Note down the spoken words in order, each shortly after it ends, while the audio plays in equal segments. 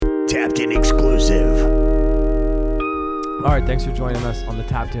Tapped In exclusive. All right, thanks for joining us on the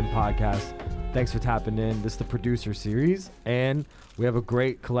Tapped In podcast. Thanks for tapping in. This is the producer series, and we have a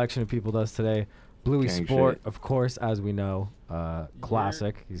great collection of people with us today. Bluey Gang Sport, shit. of course, as we know,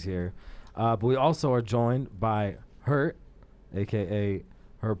 classic. He's here. But we also are joined by Hurt, a.k.a.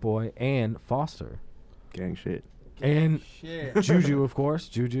 Hurt Boy, and Foster. Gang shit. And Shit. Juju, of course.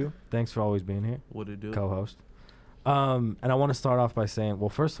 Juju, thanks for always being here, What it do? co-host. And I want to start off by saying, well,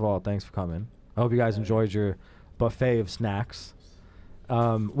 first of all, thanks for coming. I hope you guys enjoyed your buffet of snacks.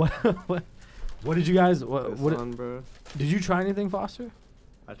 What did you guys? What bro. did you try anything, Foster?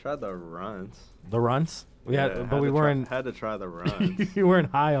 I tried the runs. The runts? We Yeah, had, but we weren't. Had to try the runs. You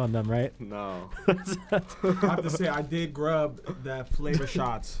weren't high on them, right? No. I have to say, I did grub the flavor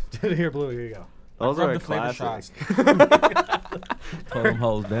shots. Here, Blue. Here you go. Those I are a grabbed the flavor classic. Pull them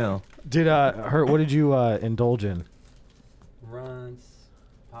hoes down. Did Hurt? What did you indulge in? Runs,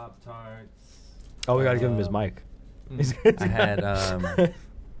 Pop Tarts. Oh, we gotta give him his mic. I had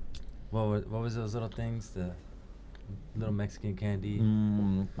what was those little things? The little Mexican candy.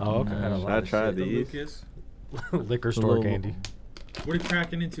 Oh, okay. I had a Should lot I of try shit. The these? Lucas. Liquor store little- candy. What are you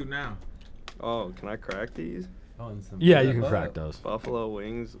cracking into now? Oh, can I crack these? Oh, and some Yeah, you can Bud. crack those. Buffalo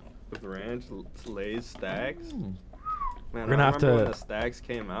wings with ranch, Lay's stacks. Man, We're I gonna have remember to- when the stacks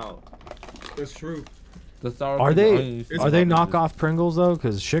came out. It's true. The sour Are cream they onions. It's are they probably knockoff Pringles though?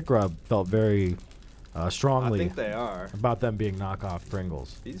 Because Shit Grub felt very I strongly think they are. about them being knockoff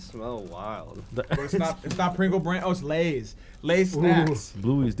Pringles. These smell wild. The- But it's not. It's not Pringle brand. Oh, it's Lay's. Lay's snacks.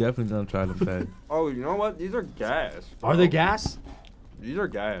 Bluey's definitely gonna try them fast. Oh, you know what? These are gas. Are they gas? These are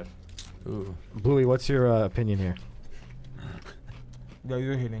gas. Ooh. Bluey, what's your opinion here? Yo,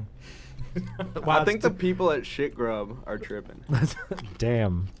 you're hitting. I think the people at Shit Grub are tripping.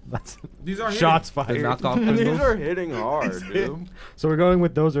 Damn. That's These are shots The fired. knockoff These Pringles. are hitting hard, dude. So we're going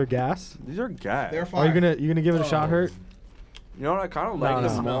with those are gas. These are gas. They're Are fire. you gonna give it a shot, Hurt? You know what? I kind of like No,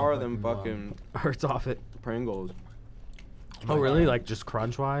 them no. more than Fucking fucking Hurt's off it. Pringles. Oh really? Like just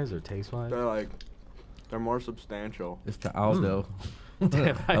crunch wise or taste wise? They're more substantial. It's the Aldo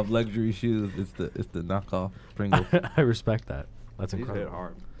Damn, of luxury shoes. It's the knockoff Pringles. I respect that. That's These hit incredible.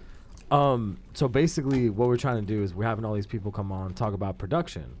 hard. So basically, what we're trying to do is we're having all these people come on talk about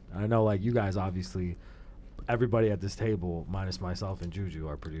production. I know, like you guys, obviously, everybody at this table, minus myself and Juju,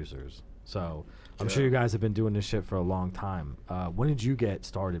 are producers. So I'm sure Yeah. you guys have been doing this shit for a long time. When did you get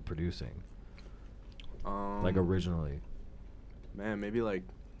started producing? Like originally? Man, maybe like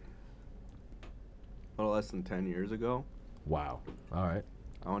a little less than 10 years ago. Wow. All right.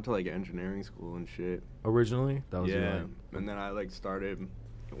 I went to like engineering school and shit. Originally, that was your, Yeah, like, and then I like started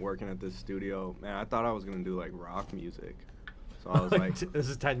working at this studio. Man, I thought I was gonna do like rock music. So I was like, this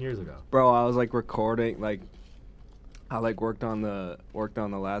is 10 years ago. bro, I was like recording like. I like worked on the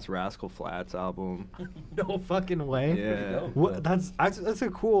last Rascal Flatts album. No fucking way. Yeah. What? That's a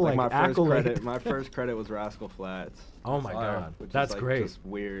cool Like like my first accolade. credit. My first credit was Rascal Flatts. Oh my Fire. god, Which that's is, like, great. Just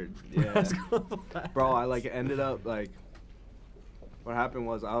weird. Yeah. Rascal Bro, I like ended up like. What happened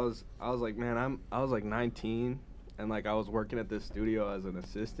was I was like, man, I was like 19, and like I was working at this studio as an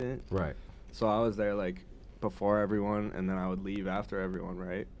assistant. Right. So I was there like before everyone, and then I would leave after everyone,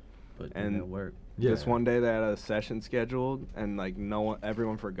 right? But And- at work. Yeah. This one day they had a session scheduled, and like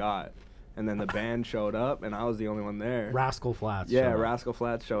everyone forgot, and then the band showed up, and I was the only one there. Rascal Flats. Yeah, showed up. Rascal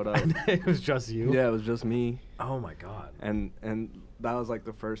Flatts showed up. And it was just you. Yeah, it was just me, Oh my god. and that was like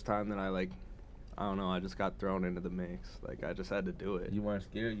the first time that I don't know, I just got thrown into the mix. Like I just had to do it. You weren't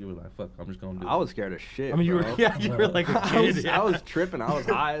scared. You were like, "Fuck, I'm just gonna do it." I was scared as shit. I mean, you were bro. you were like a kid. I was tripping. I was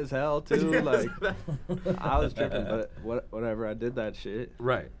high as hell too. Yeah, Like that's- I was tripping, but whatever. I did that shit,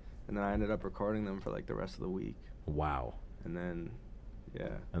 right. and then I ended up recording them for like the rest of the week, Wow. and then yeah,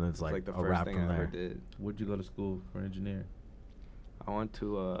 And it's like the a first wrap thing from I ever there. did. Where'd you go to school for engineering? I went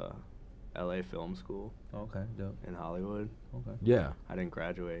to L.A. film school Okay, dope. in Hollywood. Okay. Yeah. I didn't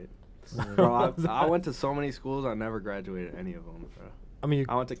graduate. Bro, I went to so many schools. I never graduated any of them, bro. I mean,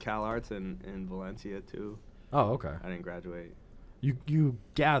 I went to Cal Arts in Valencia too. oh okay. I didn't graduate. You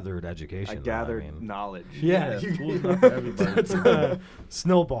gathered education. I though, gathered mean. knowledge. Yeah. Yeah, school's not for everybody. That's a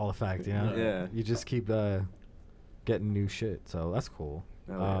snowball effect, you know. Yeah. You just keep getting new shit, so that's cool.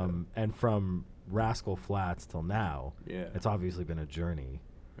 Oh, yeah. And from Rascal Flats till now, Yeah. it's obviously been a journey.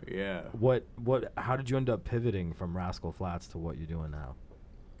 Yeah. How did you end up pivoting from Rascal Flats to what you're doing now?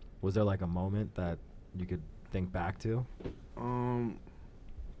 Was there like a moment that you could think back to? Man,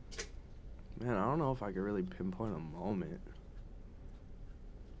 I don't know if I could really pinpoint a moment.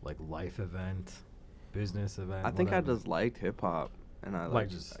 Like life event, business event? I think whatever. I just liked hip hop, and I Like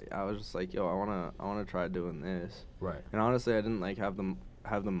just- I was just like, yo, I wanna try doing this. Right. And honestly, I didn't like have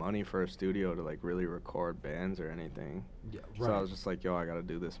have the money for a studio to like really record bands or anything. Yeah, So I was just like, yo, I gotta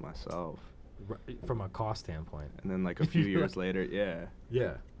do this myself. From a cost standpoint. And then like a few years later, yeah.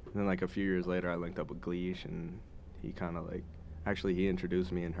 Yeah. And then like a few years later, I linked up with Gleesh, and he kind of like, actually he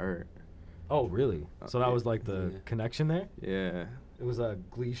introduced me and Hurt. Oh, really? So that yeah. was like the Yeah. connection there? Yeah. It was a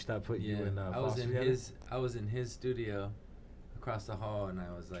Gleesh that put you in I was Foster in together? I was in his studio across the hall, and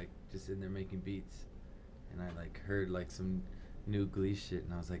I was like just in there making beats, and I like heard like some new Gleesh shit,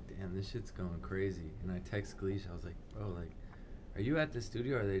 and I was like, damn, this shit's going crazy. And I text Gleesh, I was like, bro, like, are you at the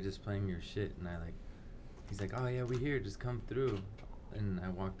studio, or are they just playing your shit? And I like, he's like, oh yeah, we here, just come through. And I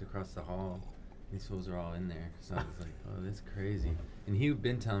walked across the hall. These fools are all in there, so I was like, oh, that's crazy. And he'd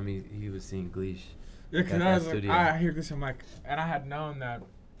been telling me he was seeing Gleesh. Yeah, because at I that was like, studio. I hear this, I'm like, and I had known that,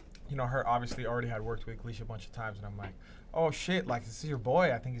 you know, her obviously already had worked with Gleesh a bunch of times, and I'm like, oh shit, like this is your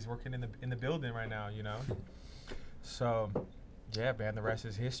boy. I think he's working in the building right now, you know. So, yeah, man, the rest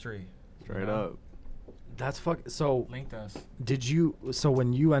is history. Straight know? up. That's so Linked us. so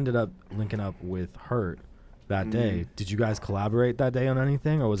when you ended up linking up with Hurt that day, did you guys collaborate that day on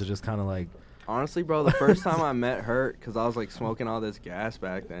anything, or was it just kind of like Honestly, bro, the first time I met Hurt, because I was like smoking all this gas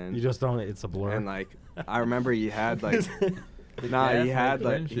back then. you just don't, it's a blur? And like, I remember he had like, gas, he had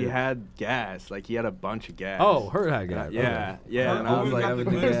like, like, he friendship. had gas. Like he had a bunch of gas. Oh, Hurt had gas. Yeah, yeah. Her And I was always like, got the having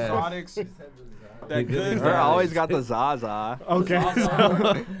the goodest gas. products. That The good. goodest Hurt gas. always got the Zaza. Okay.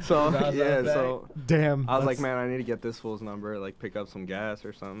 So Zaza yeah, bag. so Damn. I was like, that's- man, I need to get this fool's number, like pick up some gas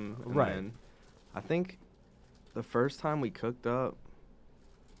or something. And Right. then I think the first time we cooked up,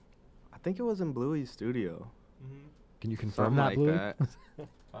 I think it was in Bluey's studio. Mhm. Can you confirm Something that, like Blue? that.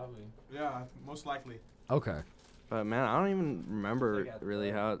 Probably. Yeah, most likely. Okay. But man, I don't even remember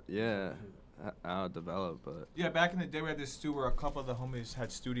really how how it developed. But Yeah, back in the day, we had this stew where a couple of the homies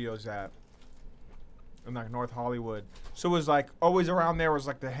had studios at in like North Hollywood. So it was like always around there was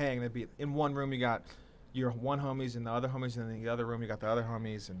like the hang. There'd be in one room you got your one homies and the other homies, and in the other room you got the other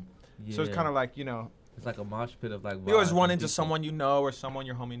homies, and so it's kind of like, you know, It's like a mosh pit of like. you always vibes run and into people. someone you know or someone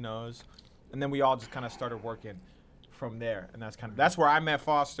your homie knows, and then we all just kind of started working from there, and that's where I met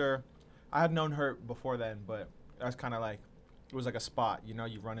Foster. I had known her before then, but that's kind of like it was like a spot, you know,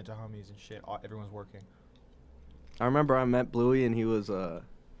 you run into homies and shit. Everyone's working. I remember I met Bluey and he was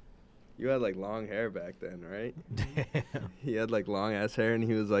you had like long hair back then, right? Damn. He had like long ass hair, and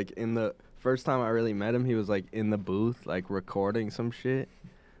he was like in the first time I really met him, he was like in the booth like recording some shit.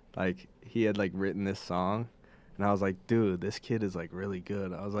 Like he had like written this song, and I was like, dude, this kid is like really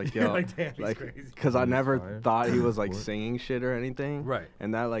good. I was like, yo, Like, damn, he's like, crazy. cause I He's never fire. thought he was like What? singing shit or anything. Right.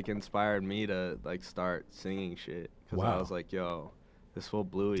 And that like inspired me to like start singing shit. Cause I Wow. was like, yo, this full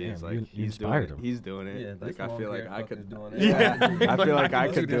Bluey Damn, is you- like you he's doing inspired it. him. He's doing it. Yeah, like that's I feel long like hair I could. fuckers doing it. Yeah, I feel like I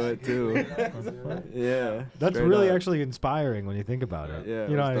do could do this. it too. Yeah. That's straight really up. actually inspiring when you think about it. Yeah,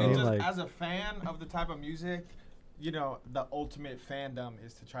 You know what it I was mean? dope. Like, as a fan of the type of music, you know, the ultimate fandom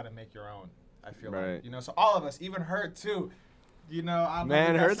is to try to make your own. I feel Right. like, you know, so all of us, even Hurt too. You know, I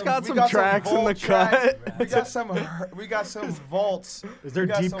Man, we Hurt's got we some tracks in the Volt tracks. cut. We got some vaults. Is there We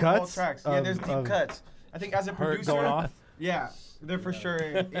got deep some Volt cuts tracks. Yeah, of- there's deep of cuts. I think as a Hurt producer, going off? yeah, they're for sure.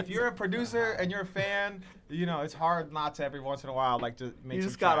 If you're a producer and you're a fan, you know, it's hard not to every once in a while like to make You some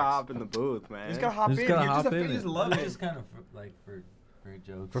just gotta tracks. hop in the booth, man. You just gotta hop You just in. gotta You're just hop a fan. in You it. just love It it. was just kind of for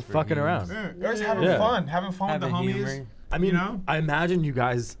jokes. For fucking around. humors. They're just having Yeah. fun with the Having homies. humor. I mean, You know? I imagine you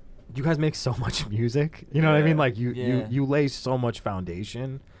guys make so much music. You know what I Yeah. mean? Like you Yeah. lay so much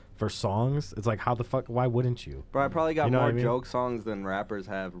foundation for songs. It's like, how the fuck? Why wouldn't you? Bro, I probably got You know what more I mean? joke songs than rappers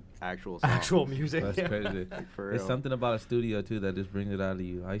have actual songs. Actual music. That's crazy. Like, for It's real. something about a studio too that just brings it out of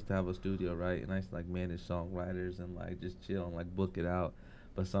you. I used to have a studio, right, and I used to like manage songwriters and like just chill and like book it out.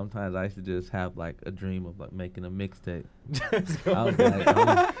 But sometimes I used to just have like a dream of like making a mixtape. I was like,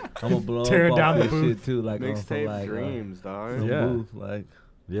 I'm gonna blow Tearing up down off the this booth. shit too, like on some, Mixtape like, dreams, dog. some Yeah. booth, like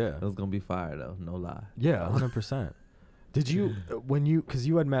Yeah. it was gonna be fire though, no lie. Yeah, 100%. Did you when you because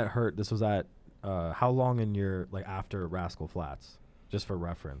you had met Hurt? This was at how long in your like after Rascal Flats? Just for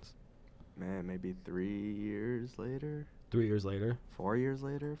reference. Man, maybe 3 years later, 3 years later. 4 years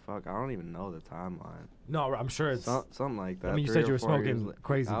later. Fuck, I don't even know the timeline. No, I'm sure it's. Something like that. I mean, you 3 said you or were 4 years smoking la-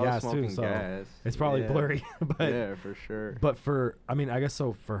 crazy I was gas too, smoking so gas. it's probably Yeah. blurry. But Yeah, for sure. But for, I mean, I guess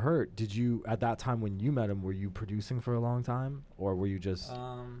so for Hurt, did you, at that time when you met him, were you producing for a long time? Or were you just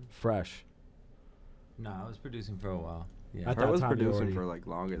fresh? No, I was producing for a while. Yeah. At Hurt that was time you producing already- for like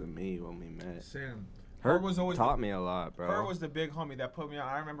longer than me when we met. Sam. Hurt was always taught me a lot, bro. Hurt was the big homie that put me on.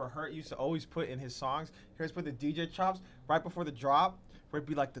 I remember Hurt used to always put in his songs. He always put the DJ chops right before the drop, where it'd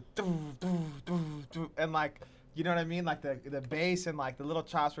be like the doo, doo, doo, doo, and like You know what I mean? Like the bass and like the little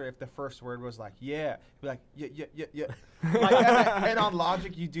chops where if the first word was like yeah, be like yeah. Like, and on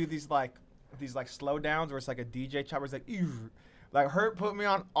Logic you do these slow downs where it's like a DJ chop where it's like ew. Like Hurt put me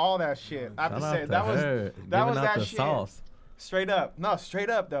on all that shit. I have to say that was that shit. Sauce. Straight up. No, straight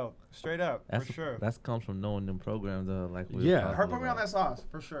up though. Straight up That's for sure. That comes from knowing them programs like we Yeah. was talking Hurt put me on about. that sauce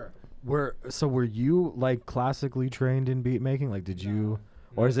for sure. Were you like classically trained in beat making? Like, did you,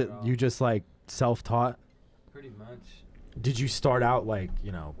 or not is it at all. you just like self-taught? Pretty much. Did you start out like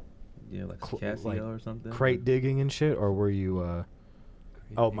Yeah, like cl- Casio like or something. crate digging and shit, or were you?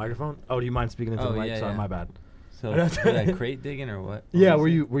 Microphone. Oh, do you mind speaking into the Oh, mic? yeah, Sorry, yeah. my bad. So like crate digging or what? Yeah, What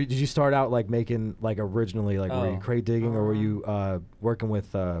was it? did you start out like making like originally like were you Oh. crate digging or were you working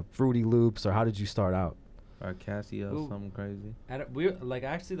with Fruity Loops or how did you start out? Or Casio, Ooh. something crazy. We like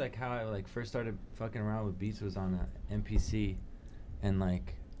actually like how I like first started fucking around with beats was on a MPC, and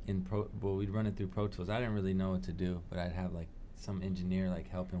like we'd run it through Pro Tools. I didn't really know what to do, but I'd have like some engineer like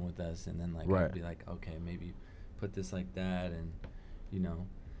helping with us, and then like Right. I'd be like, okay, maybe put this like that, and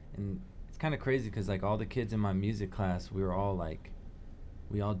and it's kind of crazy because like all the kids in my music class, we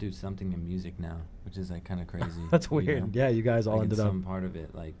all do something in music now, which is like kind of crazy. That's you weird. know? Yeah, you guys all Like, ended in up. some part of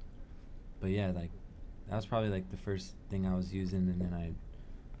it, like, but yeah, like that was probably like the first thing I was using, and then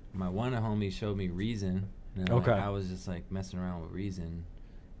my one homie showed me Reason, and then, Okay. like, I was just like messing around with Reason,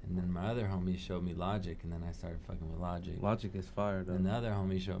 and then my other homie showed me Logic, and then I started fucking with Logic. Logic is fire though. And the other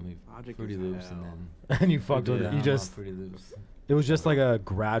homie showed me Logic Fruity is Loops, and hell. then And you fucked with yeah, it. You I'm just on Fruity Loops. it was just like a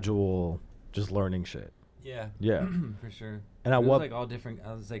gradual just learning shit. Yeah. Yeah. For sure. And at It was what like all different.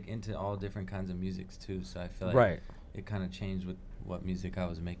 I was like into all different kinds of musics too, so I feel like right. it kind of changed with what music I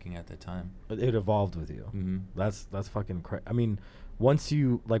was making at the time. It evolved with you. Mm-hmm. That's fucking crazy. I mean, once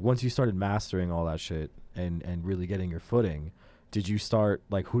you started mastering all that shit and really getting your footing, did you start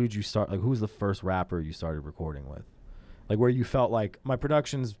like who was the first rapper you started recording with? Like where you felt like my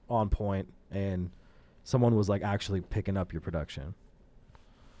production's on point and someone was like actually picking up your production.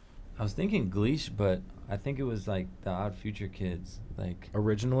 I was thinking Gleesh, but I think it was like the Odd Future Kids, like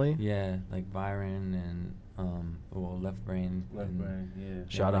Originally? yeah, like Byron and Left Brain. Left and, Brain, yeah.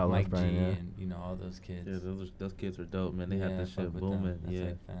 Shout like out Mike Left Brain, G yeah. and all those kids. Yeah, those kids are dope, man. They had Yeah, that fuck shit with them. booming. That's Yeah.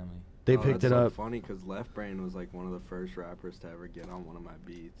 like family. They Oh, picked that's it so up. funny because Left Brain was like one of the first rappers to ever get on one of my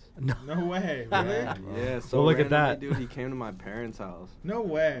beats. No. No way, really? Yeah, so Well, look at randomly, that. dude, he came to my parents' house. No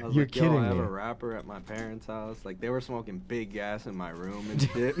way. I was You're like, yo, kidding I have me. a rapper at my parents' house. Like, they were smoking big gas in my room and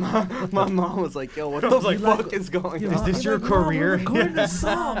shit. my mom was like, yo, what the like, fuck is going on? Is this your career? recording a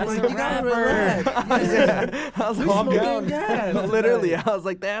song. As Like, a you gotta rapper. relax. I was like, Calm smoking down. gas. Literally, I was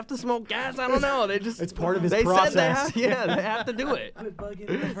like, they have to smoke gas? I don't know. They just... It's part of his they process. Said they have, yeah, they have to do it. Quit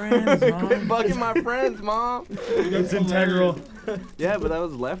bugging my friends, Mom. Quit bugging my friends, Mom. It's integral. Yeah, but that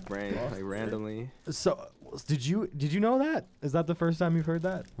was Left Brain, like, randomly. So, did you know that? Is that the first time you've heard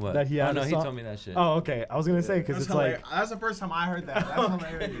that? What? That he had no, a he song? told me that shit. Oh, okay. I was gonna say because That's it's like that's the first time I heard that. That's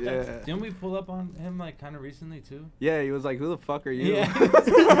hilarious. Yeah. Didn't we pull up on him like kind of recently too? Yeah, he was like, who the fuck are you? Yeah. I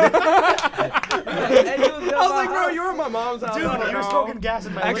was like, bro, you were at my mom's house. dude, I don't you were know. smoking gas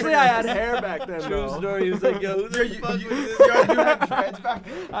in my Actually, living I room. had hair back then, True though. story. He was like, yo, who the You fuck was this? had dreads back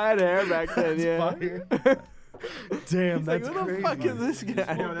then? I had hair back then, That's yeah. fire. Damn, He's like, that's who crazy. the fuck is this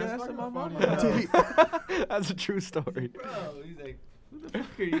guy? Yo, that's fucking funny. Did he- That's a true story. Bro, he's like, who the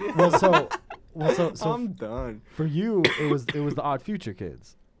fuck are you? so I'm done. for you, it was the Odd Future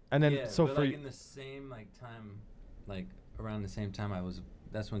Kids, and then yeah, so but for like you, in the same like time, like around the same time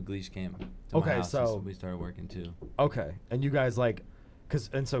that's when Gleesh came to Okay, my house. so- we started working too. okay, and you guys like,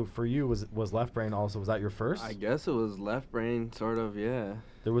 so for you was Left Brain also, was that your first? I guess it was Left Brain, sort of, yeah.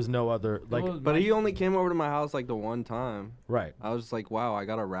 There was no other like Well, But Mike- he only came over to my house like the one time. right, I was just like, wow, I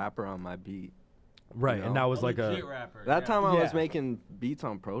got a rapper on my beat. right, know? and that was like a Legit rapper. That yeah. time I was Yeah. making beats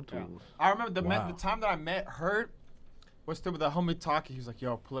on Pro Yeah. Tools. I remember Wow. the time that I met Hurt was still with the homie Taki. He was like,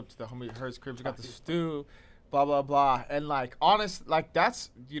 yo, pull up to the homie Hurt's crib. We got the stew, blah, blah, blah. And like, honest, like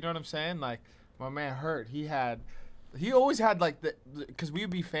that's, you know what I'm saying? Like, my man Hurt, he always had like because we would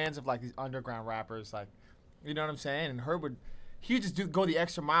be fans of like these underground rappers, like, you know what I'm saying? And Hurt he would just go the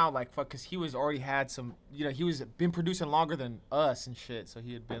extra mile, like, fuck, because he was already had some, you know, he was been producing longer than us and shit. So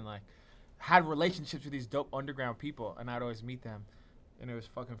he had been like, had relationships with these dope underground people, and I'd always meet them, and it was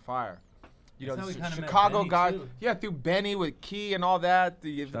fucking fire. You That's know, how we the kinda met Chicago Benny, guy, too. yeah, through Benny with Key and all that.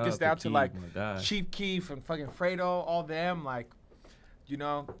 It Shout gets out down to to Keith, like my guy. Chief Keef and fucking Fredo, all them. Like, you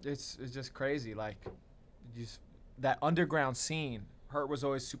know, it's just crazy. Like, just that underground scene. Hurt was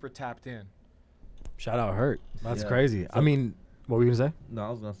always super tapped in. shout out Hurt. That's Yeah. crazy. I So- mean, what were you gonna say? No, I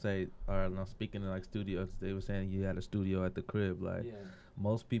was gonna say, no, speaking of like studios, they were saying you had a studio at the crib. Like, Yeah.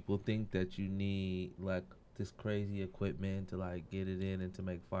 most people think that you need like this crazy equipment to like get it in and to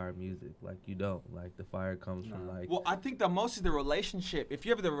make fire music. Like you don't. Like the fire comes from like. Well, I think the most is the relationship. If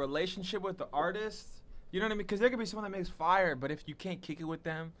you have the relationship with the artist, you know what I mean? Because there could be someone that makes fire, but if you can't kick it with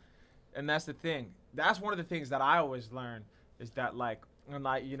them, and that's the thing. That's one of the things that I always learn is that like, and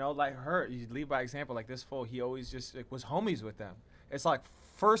like you know, like her, you lead by example. Like this fool, he always just like, was homies with them. It's like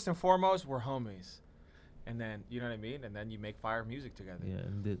first and foremost, we're homies, and then you know what I mean, and then you make fire music together. Yeah,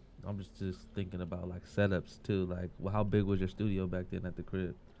 and I'm just thinking about like setups too. Like, well, how big was your studio back then at the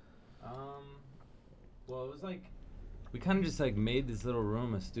crib? Well, it was like we kind of just like made this little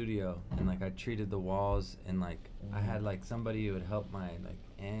room a studio, and like I treated the walls, and like I had like somebody who would help my like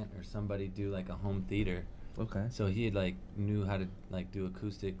aunt or somebody do like a home theater. Okay. So he had like knew how to like do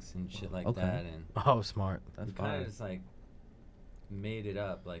acoustics and shit like Okay. that, and Oh, smart. That's we kind fire. of just like made it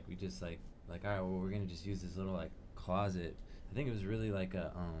up. Like we just like all right, well we're gonna just use this little like closet. I think it was really like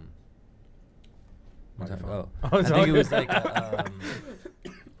a Microphone. I think sorry. it was like a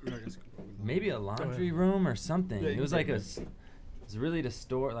maybe a laundry room or something. It was like it was really to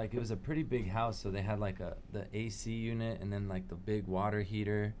store, like it was a pretty big house, so they had like the AC unit and then like the big water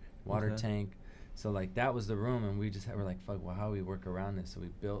heater, water Okay. tank. So like that was the room, and we just were like, fuck, well how do we work around this? So we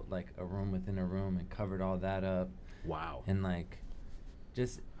built like a room within a room and covered all that up, Wow. and like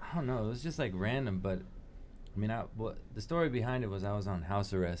just I don't know, it was just like random, but I mean, the story behind it was I was on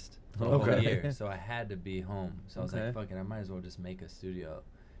house arrest for a whole Okay. year, so I had to be home. So I was like, Okay. fuck it, I might as well just make a studio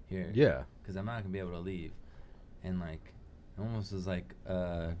here. Yeah. Because I'm not going to be able to leave. And, like, it almost was like,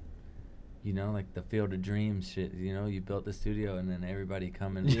 you know, like the Field of Dreams shit. You know, you built the studio and then everybody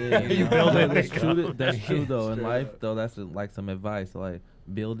come and... Yeah, You know, build it, That's they true. come. That's true though. In Straight life up. though, that's like some advice. Like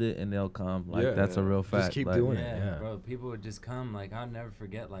build it and they'll come. Like Yeah. that's a real Just fact. keep like, doing it. Yeah, yeah. bro, people would just come. Like, I'll never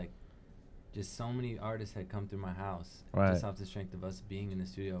forget, like, just so many artists had come through my house Right. just off the strength of us being in the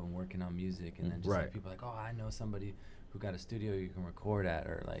studio and working on music. And then just Right. like people like, oh, I know somebody who got a studio you can record at,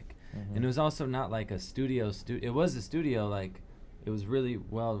 or like... Mhm. And it was also not like a studio. It was a studio, like it was really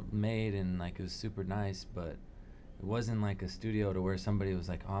well made and like it was super nice, but it wasn't like a studio to where somebody was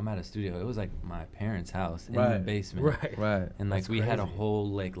like, "Oh, I'm at a studio." It was like my parents' house in the Right. basement, Right. Right. And like That's we had a crazy. whole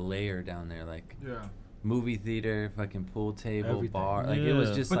like layer down there, like Yeah. movie theater, fucking pool table, Everything. bar. Like it was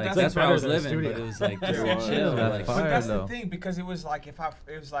Yeah. just But like that's that's where I better was than a living, but studio. it was like just It was. chill. That's Like, fire. But that's though. the thing, because it was like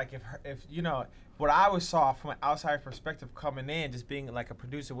if you know what I always saw from an outside perspective coming in, just being like a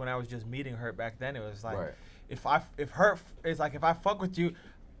producer when I was just meeting her back then, it was like Right. if I fuck with you,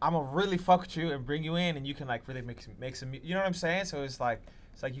 I'm gonna really fuck with you and bring you in, and you can like really make some you know what I'm saying? So it's like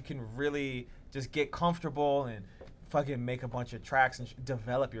you can really just get comfortable and fucking make a bunch of tracks and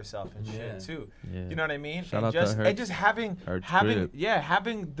develop yourself and Yeah. shit too. Yeah. You know what I mean? Shout and out to just her- and just having Hertz having Crib.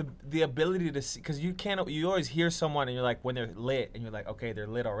 having the ability to see, because you always hear someone and you're like, when they're lit and you're like, okay, they're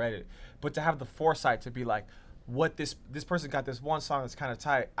lit already, but to have the foresight to be like, what this person got this one song that's kind of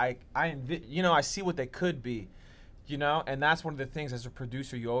tight, you know, I see what they could be, you know, and that's one of the things as a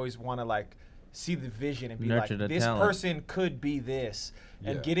producer you always want to like see the vision and be Nurture the like, this talent. person could be this,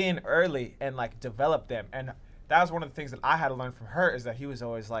 and Yeah. get in early and like develop them. And that was one of the things that I had to learn from her, is that he was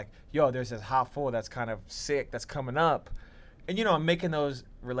always like, yo, there's this hot fool that's kind of sick that's coming up, and you know, I'm making those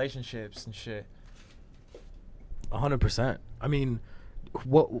relationships and shit. 100%. I mean,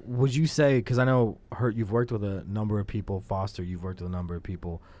 what would you say? Because I know you've worked with a number of people. Foster, you've worked with a number of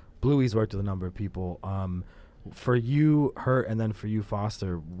people. Bluey's worked with a number of people. For you, Hurt, and then for you,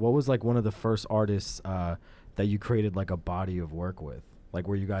 Foster, what was like one of the first artists that you created like a body of work with? Like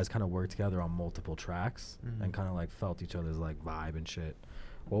where you guys kind of worked together on multiple tracks Mhm. and kind of like felt each other's like vibe and shit.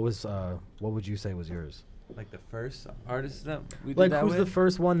 What would you say was yours? like the first artist that we did Like that who's the with?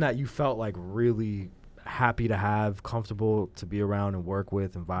 first one that you felt like really happy to have, comfortable to be around and work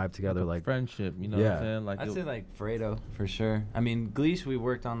with and vibe together? Like friendship, you know Yeah. what I'm saying? Like I'd it- say like Fredo for sure. I mean, Gleesh, we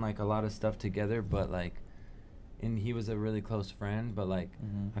worked on like a lot of stuff together, but like, and he was a really close friend. But like,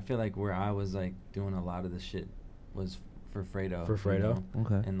 Mhm. I feel like where I was like doing a lot of the shit was for Fredo. For Fredo? you know?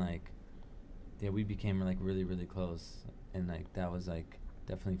 Okay. And like, yeah, we became like really really close, and like that was like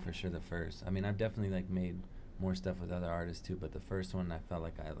definitely for sure the first. I mean, I've definitely like made more stuff with other artists too, but the first one I felt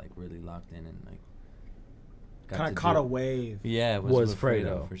like I like really locked in and like got Kind to of caught do- a wave. Yeah, it Was with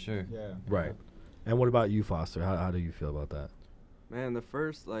Fredo. for sure. Yeah. right. And what about you, Foster? How do you feel about that? Man, the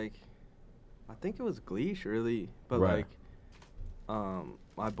first like, I think it was Gleesh really, but Right. like,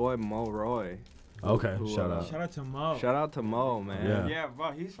 my boy Mo Roy. Okay, shout out. Shout out to Mo. Shout out to Mo, man. Yeah. Yeah,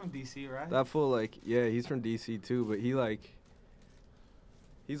 bro, he's from DC, right? That fool, like, yeah, he's from DC too, but he's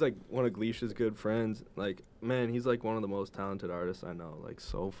like one of Gleesh's good friends. Like, man, he's like one of the most talented artists I know. Like,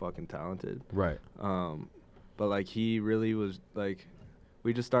 so fucking talented. Right. But like he really was like,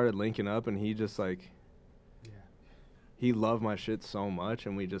 we just started linking up, and he just like, he loved my shit so much,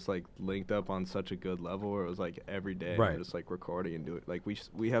 and we just like linked up on such a good level where it was like every day Right. we're just like recording and do it. Like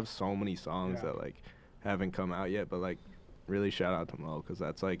we have so many songs Yeah. that like haven't come out yet, but like really shout out to Mo because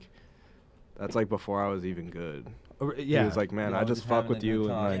that's like before I was even good. Yeah. He was like, man, You I know, just just fuck having with a you, good and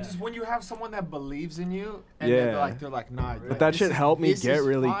time. like, It's just when you have someone that believes in you, and Yeah. they're like, nah. but that this shit is- helped me this get is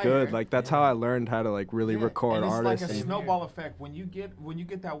really fire. good. Like that's how I learned how to like really Yeah, record and it's artists. like a and snowball effect. When you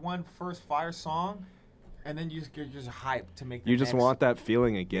get that one first fire song, and then you're just hyped to make. The you just next. want that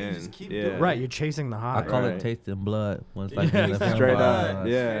feeling again. just keep yeah. doing it. Right, you're chasing the high. I call Right. it tasting blood. When it's like Yeah, being a Straight vampire, up, like,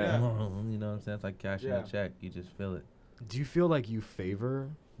 yeah. You know what I'm saying? It's like cashing Yeah. a check. You just feel it. Do you feel like you favor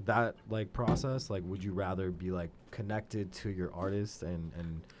that like process? Like, would you rather be like connected to your artist and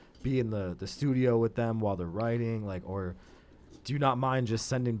be in the studio with them while they're writing, like, or do you not mind just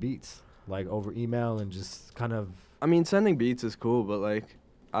sending beats like over email and just kind of? I mean, sending beats is cool, but like,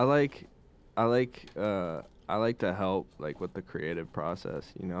 I like to help like with the creative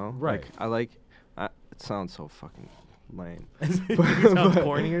process, you know? Right. Like, it sounds so fucking lame. It sounds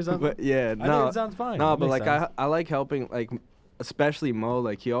corny or something? But yeah, I no, think it sounds fine. no, It but makes like sense. I like helping, like especially Mo.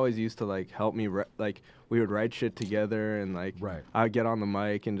 Like he always used to like help me. Like we would write shit together, and like Right. I'd get on the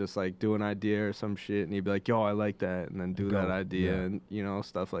mic and just like do an idea or some shit, and he'd be like, "Yo, I like that," and then do Go, that idea, yeah. and you know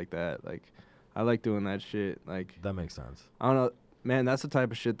stuff like that. Like I like doing that shit. Like That makes sense. I don't know, man. That's the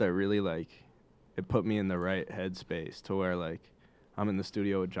type of shit that really like it put me in the right headspace to where like I'm in the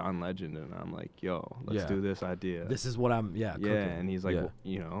studio with John Legend and I'm like, yo, let's Yeah. do this idea. This is what I'm. Yeah. yeah, cooking. and he's like, Yeah. "Well,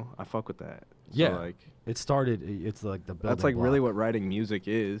 you know, I fuck with that. Yeah. So, like It started. It's like the. that's like building really block. what writing music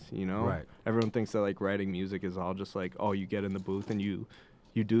is, you know. Right. Everyone thinks that like writing music is all just like, oh, you get in the booth and you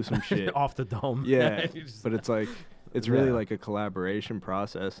do some shit. off the dome. Yeah, You just- but it's like it's really Yeah. like a collaboration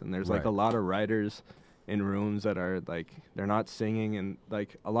process, and there's like Right. a lot of writers in rooms that are like they're not singing, and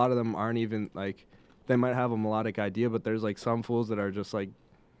like a lot of them aren't even like they might have a melodic idea, but there's like some fools that are just like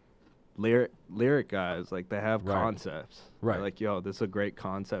lyric guys, like they have Right. concepts. Right. They're like, yo, this is a great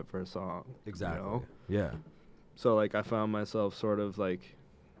concept for a song. you Exactly. know? Yeah. So like I found myself sort of like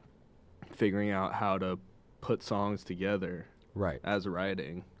figuring out how to put songs together Right. as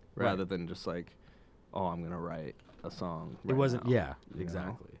writing Right. rather than just like, oh, I'm gonna write a song. It right wasn't. now, Yeah. you know?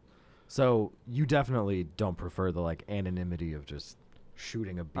 Exactly. So you definitely don't prefer the like anonymity of just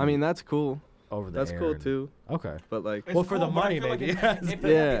shooting a beat. I mean, that's cool. over the That's air cool and- too. Okay. But like, It's Well, for the cool, but I money, feel like maybe. If you have the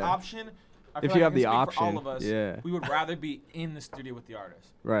Yeah. option, I If feel you like have I the can speak option, for all of us, yeah. we would rather be in the studio with the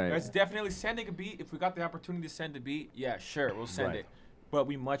artist. right. It's definitely sending a beat. If we got the opportunity to send a beat, yeah, sure, we'll send Right. it. But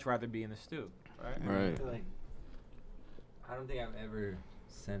we much rather be in the stew, right? I Right. feel like I don't think I've ever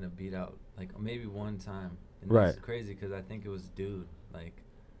sent a beat out, like maybe one time. And Right. It's crazy because I think it was Dude, like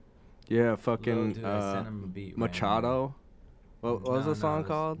Yeah, Lil fucking Dude, I sent him a beat. Machado. What was the song it was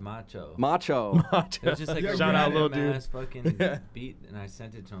called? Macho. Macho. It was just like Yeah, a Shout out, random Lil Dude. ass fucking Yeah. beat, and I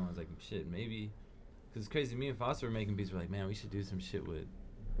sent it to him. I was like, shit, maybe, because it's crazy. Me and Foster were making beats. We're like, man, we should do some shit with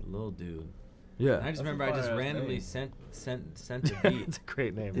Lil Dude. Yeah. And I just That's a remember I just fire-ass randomly name. sent the beat. It's a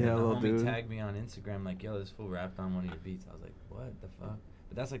great name. Yeah, And the Lil homie Dude. tagged me on Instagram like, yo, this fool rapped on one of your beats. I was like, what the fuck?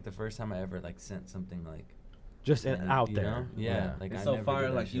 But that's like the first time I ever like sent something like Just sent, out you there. know? Yeah, like It's I so never fire,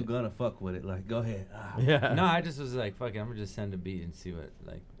 did that like you shit. gonna fuck with it. Like, go ahead. Ah. Yeah. No, I just was like, fuck it, I'm gonna just send a beat and see what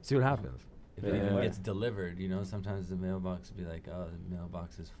like See what happens. if it even Yeah. gets delivered. You know, sometimes the mailbox will be like, oh, the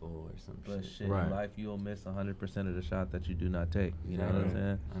mailbox is full or some But shit. shit, Right. in life you'll miss 100% of the shot that you do not take. You know what I'm Exactly.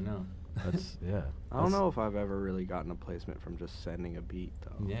 saying? I know. That's yeah. I don't know if I've ever really gotten a placement from just sending a beat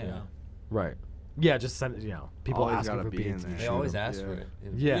though. Yeah. Right. Yeah, just send it. You know, people Always asking gotta for be in beats. and there. They shoot always 'em. ask Yeah. for it.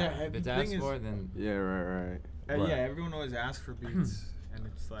 Yeah. If it's the asked thing for, is- then Yeah, right. Right. Yeah, everyone always asks for beats, and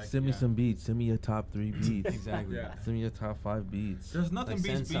it's like Send me yeah. some beats. Send me your top 3 beats. exactly. Yeah. Send me your top 5 beats. There's nothing Like,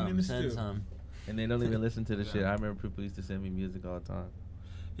 beats send being in the some, stew. send some. And they don't even listen to the Yeah. shit. I remember people used to send me music all the time.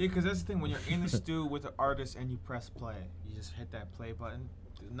 Yeah, because that's the thing. When you're in the stew with the artist and you press play, you just hit that play button.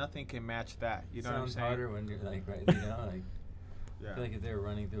 Nothing can match that. You know what I'm Sounds saying? harder when you're like right, you know, like Yeah. I feel like if they were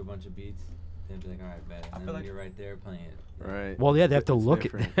running through a bunch of beats, they'd be like, all right, bet. I And feel then like- you're right there playing it. Right. Well, yeah, they have to It's look at.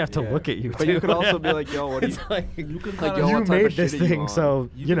 different. They have to Yeah. look at you. But you too. could also be like, yo, what do you? It's like You can Like, kinda, yo, you what type made of this shit are you thing, on? so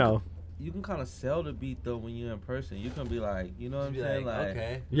You you can- know. you can kind of sell the beat though when you're in person. You can be like, you know what I'm Just be saying? Like,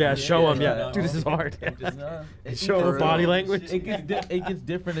 okay. Yeah, show 'em, yeah. no, Dude, this is okay. hard. I'm just- you know, it- Show it her gets- body real. language. It gets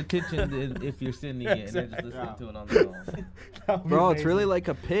different attention than if you're sending it and they're just listening Yeah. to it on their own. Bro, it's really like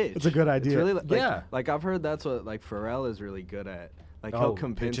a pitch. It's a good idea. It's really like, Yeah. Like I've heard that's what like Pharrell is really good at. Like Oh, he'll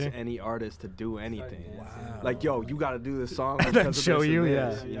convince pitching? any artist to do anything. dancing. Wow. Like, yo, you got to do this song. And then because of show this and you,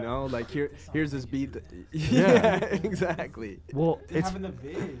 this, yeah. You know, like here's this beat. Yeah. Exactly. Well, it's having the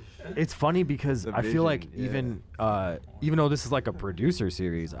vision. it's funny because The I feel like vision, yeah. even though this is like a producer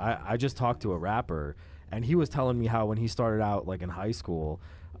series, I just talked to a rapper and he was telling me how when he started out like in high school,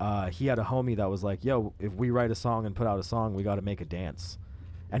 he had a homie that was like, yo, if we write a song and put out a song, we got to make a dance.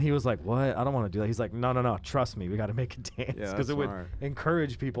 And he was like, what? I don't want to do that. He's like, no, trust me, we got to make a dance, Yeah, because that's it would smart.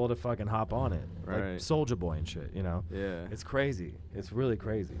 encourage people to fucking hop on it, like Right. Soulja Boy and shit, you know? Yeah. It's crazy. It's really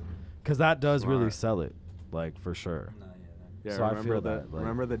crazy, because that does really Smart. sell it, like for sure. No, yeah, Yeah, So I remember feel the that, like-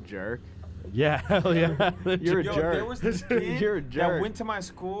 remember the jerk? Yeah, hell yeah. You're a Yo, jerk. there was this kid You're a that jerk. went to my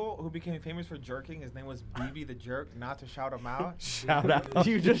school who became famous for jerking. His name was BB the Jerk. Not to shout him out. Shout out.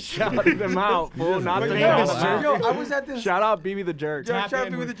 You just shouted him out, fool. just Not put to him shout on him out. Yo, I was at this. Shout out BB the jerk. Yo, Tap shout out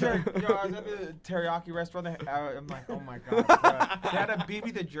in BB the with- Jerk. Yo, I was at the teriyaki restaurant. I'm like, oh my god. Bro. They had a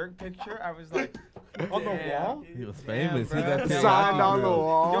BB the Jerk picture. I was like, On the damn. wall? He was Damn, famous. bro. He got Signed Signed on the bro.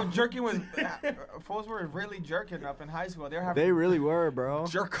 wall. Yo, jerking was. Fools were really jerking up in high school. They were having They really were, bro.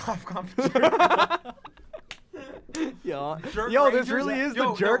 jerk off competition. Yo, Jerk yo, this Rangers? really is Yo,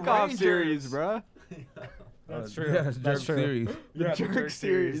 the the jerk off Rangers. series, bro. That's Uh, true. Yeah, it's That's Jerk true. series. The Yeah, jerk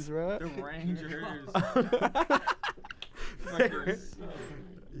series, bro. The Rangers.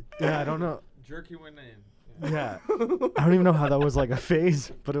 Yeah, I don't know. Jerky went in. Yeah, I don't even know how that was like a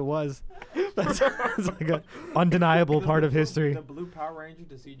phase, but it was. That's it's like a undeniable part of history. The blue Power Ranger,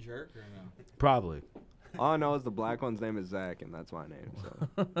 does he jerk or no? Probably. All I know is the black one's name is Zach, and that's my name.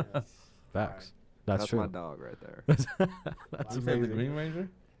 So Facts. That's true. my dog right there. That's You said the amazing. Green Ranger?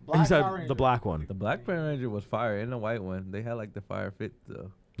 He said the black one. The Black Power Ranger was fire, and the white one. They had like the fire fit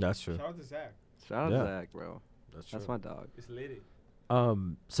though. That's true. Shout out to Zach. Shout out Yeah. to Zach, bro. That's That's my dog. It's lady.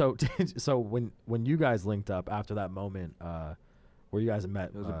 So so when you guys linked up after that moment, where you guys met,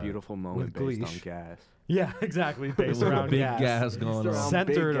 It was a beautiful moment with based on Gleesh. gas. Yeah, exactly. There Based was a around big gas. gas going around on.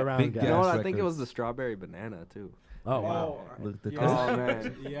 Centered big around big gas. You know what? Gas I think it was records. the strawberry banana too. Oh wow. Look, the Yeah. Kush. Oh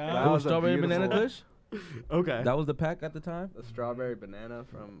man, Yeah. That It was was a strawberry banana beautiful- Kush. Okay. That was the pack at the time. the strawberry banana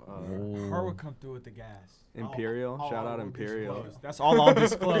from Her would come through with the gas. Imperial. All Shout I out will Imperial. disclose. That's all I'll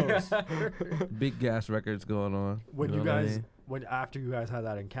disclose. Big gas records going on. When know you what I guys mean? when after you guys had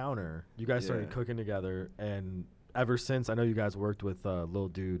that encounter, you guys started Yeah. cooking together, and ever since, I know you guys worked with Lil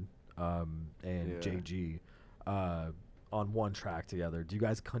Dude and Yeah. JG on one track together. Do you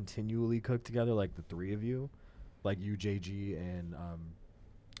guys continually cook together, like the three of you, like you, JG, and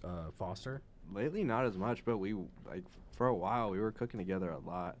Foster? Lately, not as much, but we like for a while we were cooking together a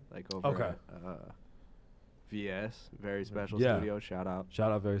lot, like over Okay. at, VS, very special Yeah. studio. Shout out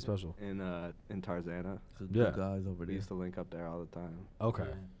Shout out, very special. in Tarzana. Good Yeah. guys over We there. used to link up there all the time. Okay.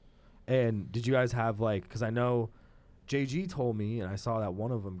 Yeah. And did you guys have like? Because I know JG told me, and I saw that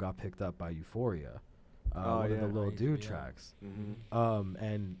one of them got picked up by Euphoria. Oh, one yeah. of the Lil Right, Dude yeah. tracks. Mm-hmm.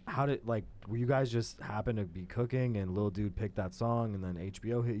 And how did like were you guys just happen to be cooking and Lil Dude picked that song and then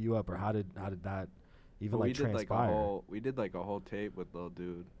HBO hit you up, or how did that even we like did transpire? we did like a whole tape with Lil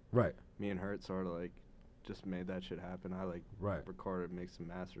Dude. Right, Me and Hurt sort of like just made that shit happen. I like right. recorded, mixed, and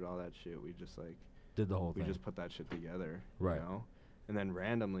mastered all that shit. We just like Did the whole we thing. just put that shit together, Right. You know? And then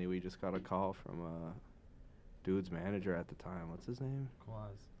randomly we just got a call from Dude's manager at the time. What's his name?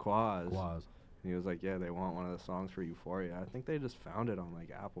 Quaz. Quaz. And he was like, yeah, they want one of the songs for Euphoria. I think they just found it on like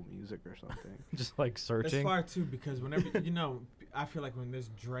Apple Music or something. Just like It's searching. fire too because whenever I feel like when there's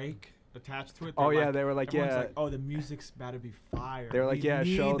Drake attached to it. Oh, they're yeah, they were like, everyone's yeah. like, oh, the music's about to be fire. They were like, We yeah,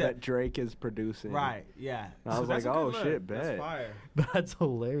 need show that Drake is producing. Right. Yeah. And I was that's like, a good oh, look. shit, That's bet. fire. That's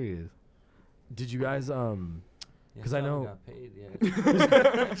hilarious. Did you guys Yeah, 'Cause I still know- haven't got paid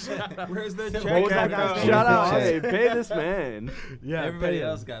yet. Where's the What check was that at, guy's though? name? Shout out, Check. hey, pay this man. yeah, Everybody pay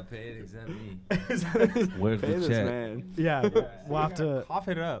else him. got paid except me. Where's Pay the this check? man. Yeah, Yeah, we'll you have gotta to cough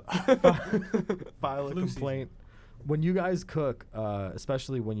it up. file a Flu season. complaint. When you guys cook,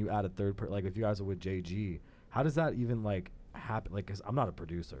 especially when you add a third person, like if you guys are with JG, how does that even like happen? Like, 'cause I'm not a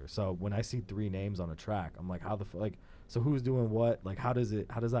producer, so when I see three names on a track, I'm like, how the like? So who's doing what? Like, how does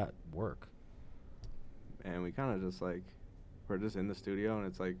that work? And we kind of just like, we're just in the studio and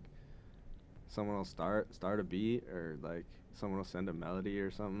it's like, someone will start a beat or like someone will send a melody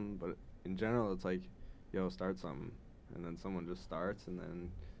or something. But in general, it's like, yo, start something. And then someone just starts, and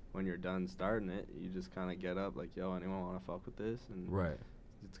then when you're done starting it, you just kind of get up like, yo, anyone want to fuck with this? And Right.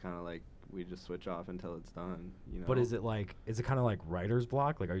 it's kind of like we just switch off until it's done, you know? But is it kind of like writer's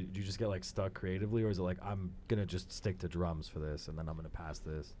block? Like, do you just get like stuck creatively, or is it like I'm gonna just stick to drums for this, and then I'm gonna pass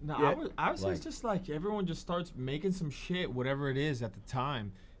this? No, Yeah. I was Like- it's just like everyone just starts making some shit, whatever it is at the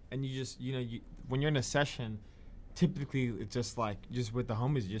time, and you just when you're in a session, typically it's just like just with the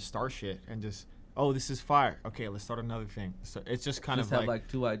homies, you just start shit and just this is fire. Okay, let's start another thing. So it's just kind Just of have like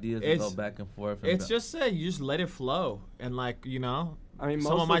two ideas and it's- go back and forth. it's just you just let it flow and like I mean, most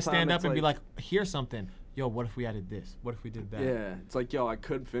someone of the might time stand up it's and be like, here's something. yo, what if we added this? What if we did that? Yeah, it's like, yo, I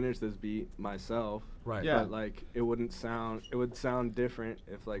could finish this beat myself. Right. Yeah. But like, it would sound different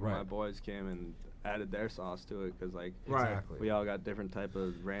if like my Right. boys came and added their sauce to it, because like Right. Exactly. we all got different type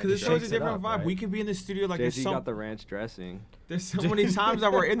of ranch. Because it shows a shakes it different up, vibe. right? We could be in the studio like Jay-Z got the ranch dressing. there's so many times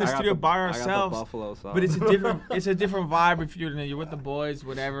that we're in the I got studio by I got the ourselves. buffalo sauce. But it's a different vibe if you're with the boys,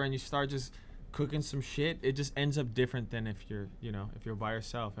 whatever, and you start just cooking some shit. It just ends up different than if you're by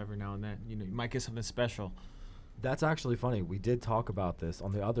yourself every now and then. You might get something special. That's actually funny. We did talk about this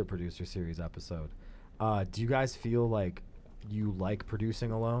on the other producer series episode. Do you guys feel like you like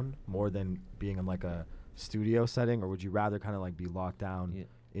producing alone more than being in like a studio setting, or would you rather kind of like be locked down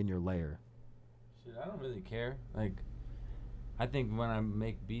in your lair? Shit, I don't really care. Like, I think when I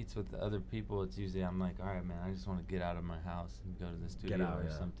make beats with other people, it's usually I'm like, all right, man, I just want to get out of my house and go to the studio out, or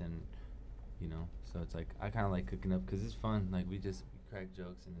yeah. something, So it's like I kind of like cooking up because it's fun. Like we crack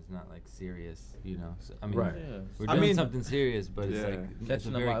jokes and it's not like serious, So I mean, Right. Yeah. we're I doing mean- something serious, but it's Yeah. like it's a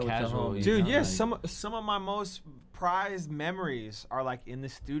Catching a very vibe with your casual. homies. you Dude, know, yeah, like- some of my most prized memories are like in the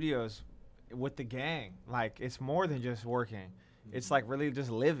studios with the gang. Like it's more than just working. It's like really just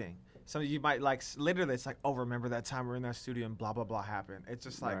living. So you might like literally it's like, oh, remember that time we were in that studio and blah blah blah happened. It's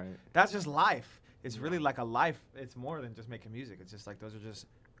just like Right. that's just life. It's really like a life. It's more than just making music. It's just like those are just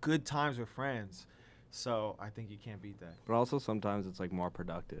good times with friends. So I think you can't beat that. But also sometimes it's like more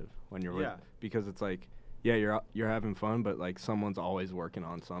productive when you're Yeah. because it's like, yeah, you're having fun, but like someone's always working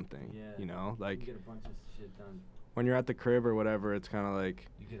on something. Yeah. Like you get a bunch of shit done. when you're at the crib or whatever, it's kind of like,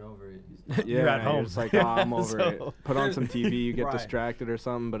 You get over it. yeah, You're at home. You're just like, oh, I'm over it. So- Put on some TV, you get Right. distracted or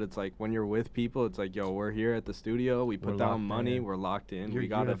something. But it's like when you're with people, it's like, yo, we're here at the studio. We put We're down locked money. in. We're locked in. You're we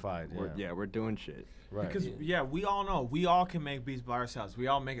got unified, yeah. We're doing shit. Right. Because we all know we all can make beats by ourselves. We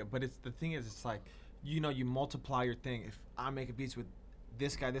all make it, but it's the thing is, it's like you multiply your thing. If I'm making beats with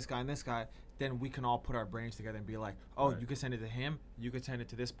this guy, and this guy, then we can all put our brains together and be like, oh, Right. you can send it to him, you can send it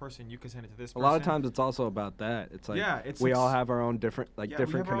to this person, you can send it to this A person. lot of times it's also about that. It's like Yeah, it's- we all it's- have our own different Yeah, we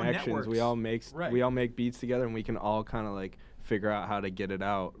different have our own connections. We all make Right. we all make beats together, and we can all kind of like figure out how to get it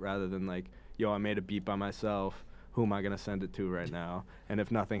out rather than like, yo, I made a beat by myself. Who am I gonna send it to right now? And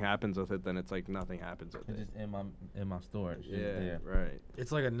if nothing happens with it, then it's like nothing happens with It's it. just in my storage. It's Yeah, there. right,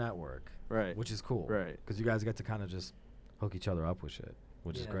 It's like a network, right. which is cool. Right. Because you guys get to kind of just hook each other up with shit,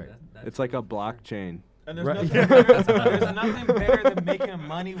 which is great. It's like a blockchain. And there's, Right. nothing better, there's nothing better than making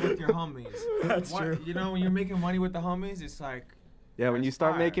money with your homies. That's true. You know, when you're making money with the homies, it's like, Yeah, when That's you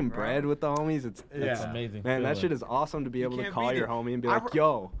start fire, making bro. bread with the homies, it's Yeah. It's amazing. man, that feeling. shit is awesome to be You able to can't call beat your it. homie and be I like, re-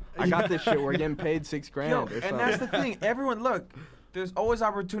 yo, I got this shit. We're getting paid $6 grand yo, or and something. that's the thing. Everyone, look, there's always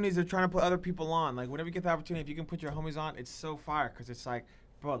opportunities of trying to put other people on. Like, whenever you get the opportunity, if you can put your homies on, it's so fire. Because it's like,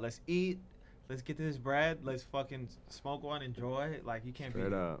 bro, let's eat. Let's get to this bread. Let's fucking smoke one, enjoy. Like, you can't beat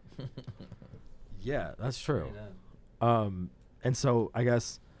Straight it. up. Yeah, that's true. Straight up. And so I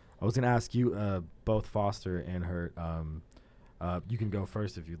guess I was gonna ask you, both Foster and Hurt. You can go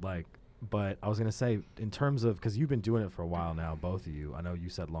first if you'd like. But I was gonna say, in terms of, because you've been doing it for a while now, both of you. I know you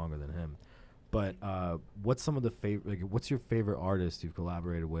said longer than him. But what's some of the favorite? Like, what's your favorite artist you've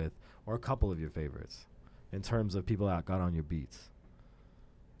collaborated with, or a couple of your favorites, in terms of people that got on your beats?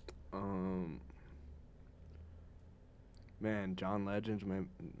 Man, John Legend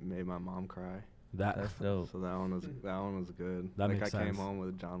made my mom cry. That's dope. So that one was good. That like makes I came sense. home with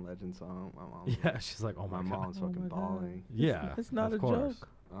a John Legend song. My mom. Yeah, she's like, oh my, my mom's god. fucking bawling. Yeah, It's not of a course.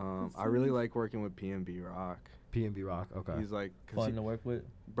 joke. I really like working with PNB Rock. P&B Rock. Okay. He's like, 'cause Fun he- to work with.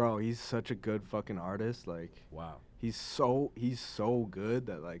 bro, he's such a good fucking artist. Like, Wow. he's so good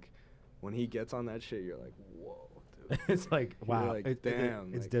that like, when he gets on that shit, you're like, whoa, dude. It's like, You're wow. like, it's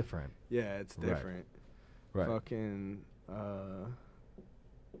damn, like, different. Yeah, it's Right. different. Right. Fucking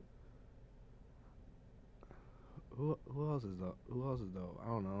who else is though? Who else is though? I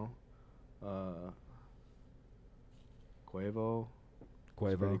don't know. Quavo.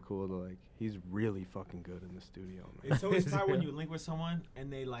 It's pretty Quavo. cool to like. He's really fucking good in the studio, man. It's always tight when you link with someone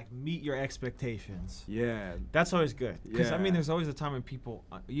and they like meet your expectations. Yeah, That's always good. Because I mean, Yeah. there's always a time when people,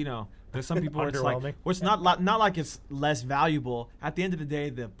 there's some people where it's like, Underwhelming. well, it's not like it's less valuable. At the end of the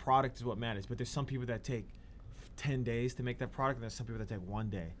day, the product is what matters. But there's some people that take 10 days to make that product, and there's some people that take 1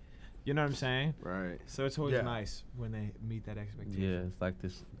 day. You know what I'm saying? right. So it's always Yeah. nice when they meet that expectation. Yeah, it's like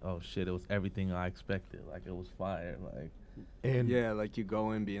this. Oh shit! It was everything I expected. Like it was fire. Like And Yeah, like you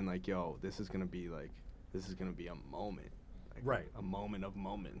go in being like, yo, this is gonna be a moment. Like Right. A moment of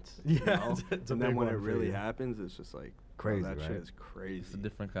moments. Yeah, You know? it's a and then big when one it for really you. happens, it's just like bro, Crazy, that shit right? is crazy. it's a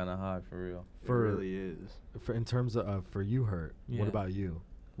different kind of high for real. It really is. for in terms of for you, Hurt. Yeah. What about you?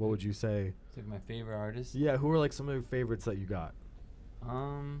 What would you say? It's like my favorite artist. Yeah, who are like some of your favorites that you got?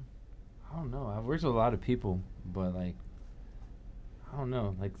 I don't know. I've worked with a lot of people, but like, I don't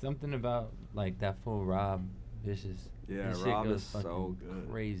know, like something about like that full Rob Vicious. Yeah, his shit Rob goes is so fucking good.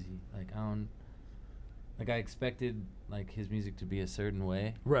 crazy. Like I don't. Like I expected like his music to be a certain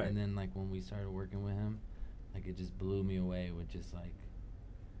way, Right. And then like when we started working with him, like it just blew me away with just like,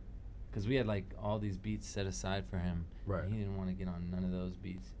 cause we had like all these beats set aside for him. Right. And he didn't want to get on none of those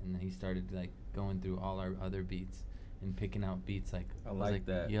beats, and then he started like going through all our other beats and picking out beats like I was like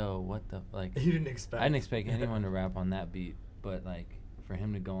that. Yo, what the like? You didn't expect. I didn't expect anyone to rap on that beat, but like for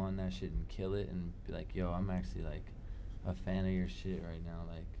him to go on that shit and kill it and be like, yo, I'm actually like a fan of your shit right now,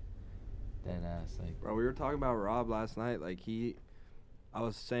 like dead ass, like. Bro, we were talking about Rob last night. Like I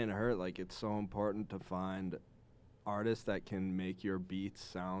was saying to her, like it's so important to find artists that can make your beats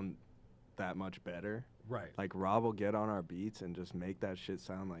sound that much better. Right. Like Rob will get on our beats and just make that shit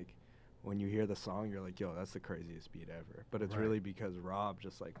sound like, when you hear the song, you're like, yo, that's the craziest beat ever. But it's Right. really because Rob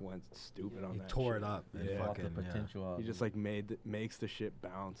just like went stupid on He that tore shit. it up and Yeah. Brought fucking the potential out. He just like makes the shit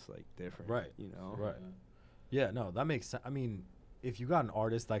bounce like different. Right. You know? Right. Yeah, no, that makes sense. I mean, if you got an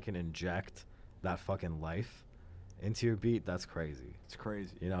artist that can inject that fucking life into your beat, that's crazy. It's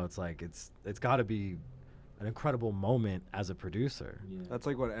crazy. You know, it's like it's got to be an incredible moment as a producer. Yeah. That's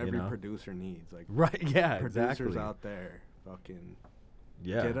like what every know? producer needs. Like Right? Yeah, producers exactly. out there, fucking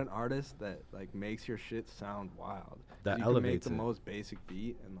Yeah. get an artist that like makes your shit sound wild. That you can make elevates the it. most basic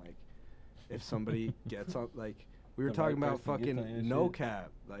beat, and like if somebody gets on, like we were The talking right about person gets on fucking your No shit.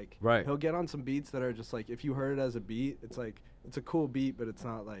 Cap, like Right. he'll get on some beats that are just like, if you heard it as a beat, it's like it's a cool beat, but it's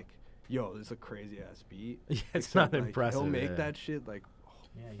not like, yo, this is a crazy ass beat. Yeah, it's Except, not like, impressive. He'll make yeah. that shit like,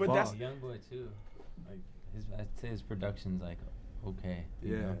 Yeah, But but that's- that's young boy too. Like I'd say his production's like okay.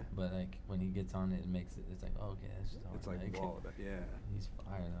 You Yeah. know? But like when he gets on it, it makes it. It's like oh, okay, that's just it's hard. like whoa, yeah. He's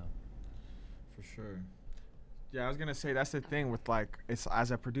fire though. For sure. Yeah, I was gonna say that's the thing with like it's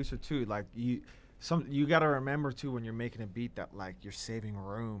as a producer too. Like you gotta remember too when you're making a beat that like you're saving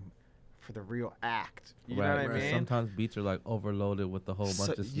room for the real act. You know what I right. mean? Sometimes beats are like overloaded with a whole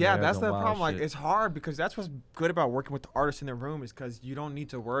bunch of yeah, snares that's and the wild problem. Like shit. it's hard because that's what's good about working with the artists in the room is because you don't need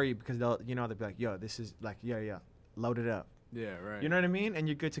to worry because they'll they'll be like, yo, this is like yeah, load it up. Yeah, right. You know what I mean? And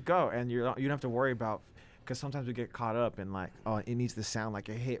you're good to go, and you don't have to worry about because sometimes we get caught up in like, oh, it needs to sound like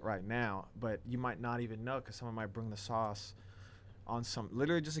a hit right now, but you might not even know because someone might bring the sauce on some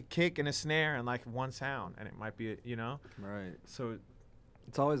literally just a kick and a snare and like one sound, and it might be Right. So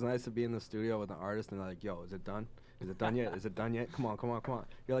It's always nice to be in the studio with an artist and they're like, yo, is it done? Is it done yet? Is it done yet? Come on.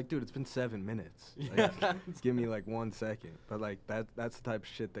 You're like, dude, it's been 7 minutes. Like, give me like 1 second. But like that's the type of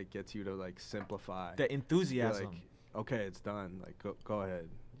shit that gets you to like simplify. the You're enthusiasm. like, okay, it's done. Like go ahead,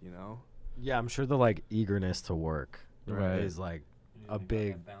 you know? Yeah, I'm sure the like eagerness to work Right. is like a Maybe I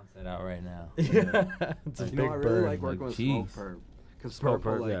big. can bounce that out right now. Yeah, it's a You big know, I really burn. like working with Smoke cheese. Perp. Because Smoke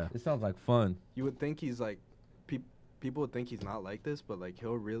Purple, Perp, like, yeah. It sounds like fun. you would think he's like, people would think he's not like this, but like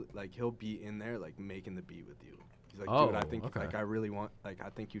he'll really, like he'll be in there like making the beat with you. He's like, dude, I Oh, think okay. like I really want, like I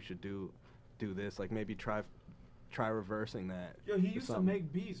think you should do this. Like maybe try reversing that. Yo, he or used to something.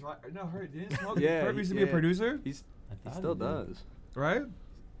 make beats, right? No, heard didn't Smoke Yeah, Perp he- used to be a yeah. producer, I He thought still did. does. right?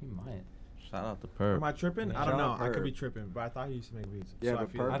 He might. Shout out to Am Perp. I tripping? Yeah. I don't Shout know. out I could be Perp. tripping, but I thought he used to make beats. Yeah, so I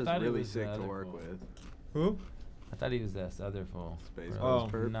but feel Perp I is thought it really was the sick to other work fool. with. Who? I thought he was that other fool. Space Oh.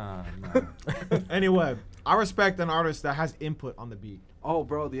 Ghost Perp. Nah. Anyway, I respect an artist that has input on the beat. Oh,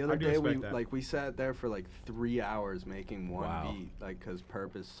 bro, the other I do day we respect that. we sat there for like 3 hours making one Wow. beat, like, cause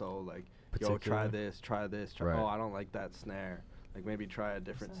Perp is so like, yo, Particular. try this, Right. oh, I don't like that snare, like maybe try a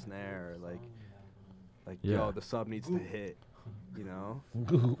different snare, or like Yeah. yo, the sub needs to hit, you know.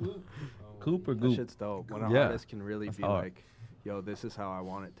 Cooper That Goop. shit's dope. When an Yeah. artist can really That's be hard. like, yo, this is how I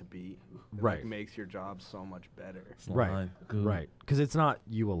want it to be, it, Right. like, makes your job so much better. Right. Slime, Goop. Right, because it's not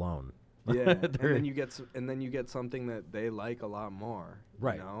you alone. Yeah, and They're- then you get something that they like a lot more,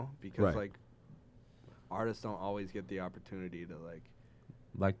 Right. you know, because Right. like artists don't always get the opportunity to like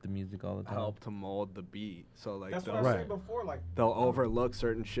Like the music all the time. help to mold the beat. So like That's they'll, what I was Right. saying before. Like, they'll overlook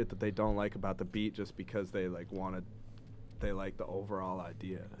certain shit that they don't like about the beat just because they like they like the overall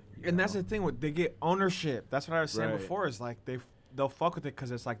idea. you and that's know? the thing with they get ownership. That's what I was saying Right. before. Is like they'll fuck with it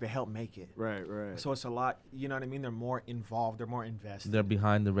because it's like they help make it. Right, right. So it's a lot. You know what I mean? They're more involved. They're more invested. They're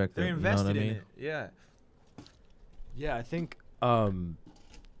behind the record. They're You know what invested I mean? in it. Yeah. Yeah, I think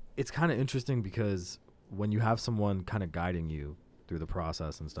it's kind of interesting because when you have someone kind of guiding you through the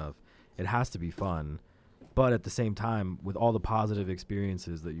process and stuff, it has to be fun. But at the same time, with all the positive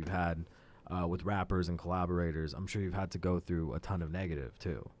experiences that you've had with rappers and collaborators, I'm sure you've had to go through a ton of negative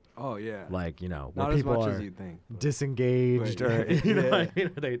too. Oh yeah. Like, you know, not where as people much are as you think. but- disengaged Right. or, you know, Yeah. like, you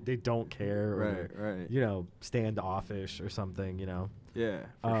know, they don't care or, Right, right. you know, standoffish or something, you know. Yeah,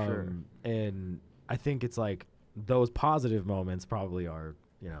 for sure. And I think it's like those positive moments probably are,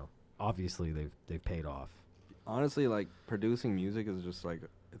 you know, obviously they've paid off. Honestly, like producing music is just like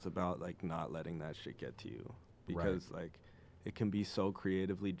it's about like not letting that shit get to you, because like it can be so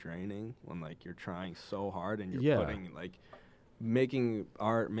creatively draining when like you're trying so hard and you're putting like making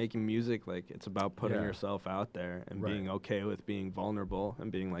art, making music, like it's about putting yourself out there and being okay with being vulnerable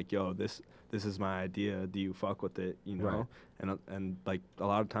and being like, yo, this is my idea, do you fuck with it, you know? And like a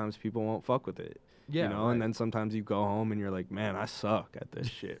lot of times people won't fuck with it, you know, and then sometimes you go home and you're like, man, I suck at this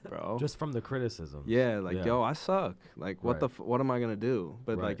shit, bro. Just from the criticism. Yo, I suck, like what what am I gonna do?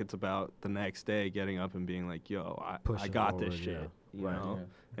 But like it's about the next day getting up and being like, yo, I got this shit, you know,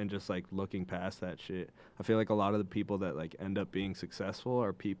 and just like looking past that shit. I feel like a lot of the people that like end up being successful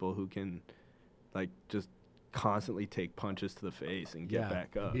are people who can like just constantly take punches to the face and get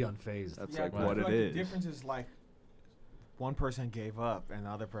back up. Be unfazed. That's like what it is. The difference is like one person gave up and the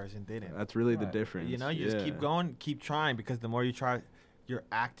other person didn't. That's really the difference. You know, you just keep going, keep trying, because the more you try, you're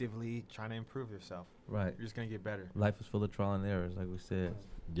actively trying to improve yourself. Right. You're just gonna get better. Life is full of trial and errors, like we said.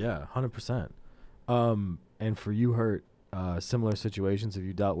 Yeah, 100%. And for you, Hurt, similar situations, have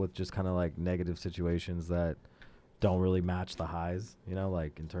you dealt with just kind of like negative situations that don't really match the highs, you know,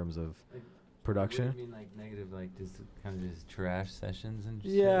 like in terms of Like, production? What do you mean, like negative, like just kind of just trash sessions and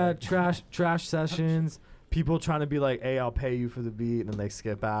just Yeah, like trash sessions. People trying to be like, hey, I'll pay you for the beat, and then they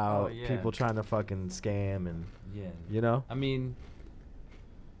skip out. yeah. People trying to fucking scam, and yeah. you know. I mean,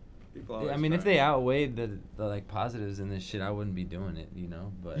 People I mean, if they outweighed the like positives in this shit, I wouldn't be doing it, you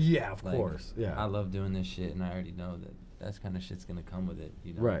know. But Yeah, of like, course. Yeah. I love doing this shit, and I already know that that's kind of shit's gonna come with it,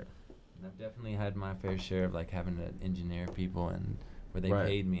 you know. Right. And I've definitely had my fair share of like having to engineer people and where they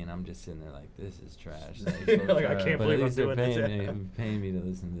paid me, and I'm just sitting there like, this is trash. Like, Like, I can't but believe at I'm least they're doing this. paying me to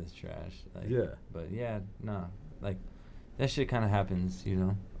listen to this trash. Like, Yeah. But yeah, no, like that shit kind of happens, you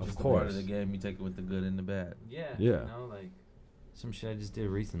know. Of Just a part course. of the game. You take it with the good and the bad. Yeah. Yeah. You know, like some shit I just did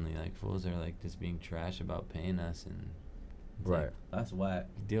recently. Like fools are like just being trash about paying us, and it's Right. like, That's whack.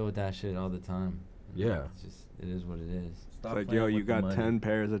 you deal with that shit all the time. And Yeah. It's just it is what it is. Stop It's like, playing yo, you with the got money. 10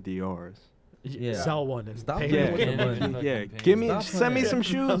 pairs of Dior's. Yeah. Sell one and Stop pay playing me. with the money. Fucking Yeah, pay give me, Stop send me playing. some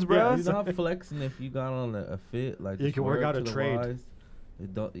shoes, bro. You're not flexing if you got on a fit. Like You just can work word out to a the trade. wise.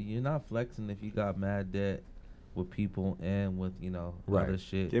 You're not flexing if you got mad debt with people and with, you know, Right. other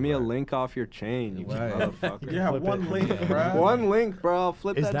shit. Give me a link off your chain, you Right. motherfucker. Yeah, Flip one it. link, Yeah. bro. One link, bro. I'll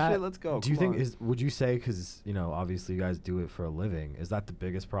flip Is that, that, shit. Let's go. Do you Come think on. would you say, because you know obviously you guys do it for a living, is that the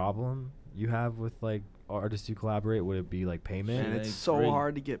biggest problem you have with like artists you collaborate? Would it be like payment? Man, Shit it's ain't so free.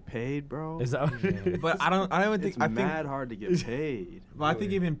 hard to get paid, bro. Is that what it is? But I don't even think It's mad hard to get paid. But I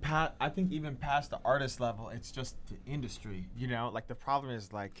think even past the artist level, it's just the industry. You know, like the problem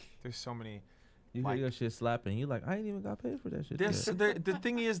is like there's so many. You like- hear your shit slapping. You like, I ain't even got paid for that shit. There's yet." the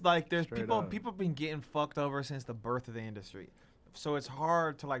thing is like there's Straight people up. been getting fucked over since the birth of the industry, so it's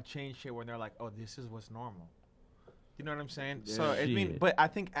hard to like change shit when they're like, oh, this is what's normal. You know what I'm saying? So Yeah. I mean, Shit. but I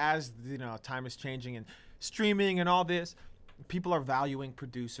think as you know, time is changing and streaming and all this, people are valuing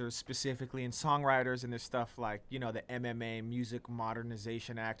producers specifically and songwriters and there's stuff like, you know, the MMA Music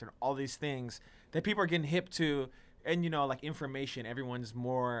Modernization Act and all these things that people are getting hip to, and you know, like information, everyone's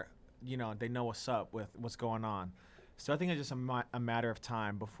more, you know, they know what's up with what's going on. So I think it's just a matter of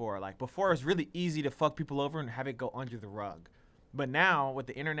time before it was really easy to fuck people over and have it go under the rug. But now with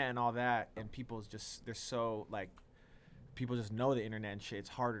the internet and all that, and people's just, they're so like, people just know the internet and shit, it's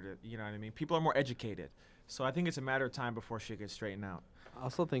harder to, you know what I mean? People are more educated. So I think it's a matter of time before shit gets straightened out. I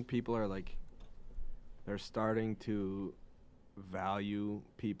also think people are like, they're starting to value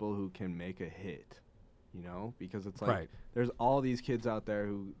people who can make a hit, you know? Because it's like, Right. there's all these kids out there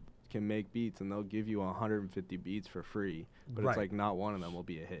who can make beats and they'll give you 150 beats for free, but Right. it's like not one of them will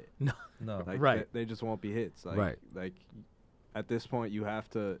be a hit. No. No. Like Right. they just won't be hits. Like, Right. Like at this point you have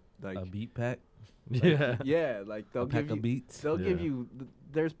to like A beat pack. Yeah. yeah, like they'll A pack give of you beats. they'll give Yeah. you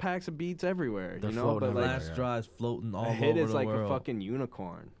there's packs of beats everywhere, They're you know, floating but everywhere. like Last yeah. straws floating all a hit over is the like world. a fucking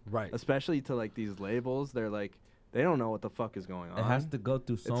unicorn. Right. Especially to like these labels, they're like they don't know what the fuck is going on. It has to go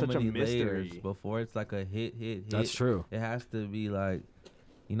through so It's such a many layers mystery. before it's like a hit. That's true. It has to be like,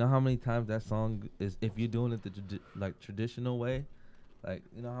 you know how many times that song is, if you're doing it the like traditional way, like,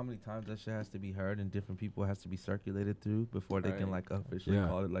 you know how many times that shit has to be heard and different people has to be circulated through before they can Right. like officially Yeah.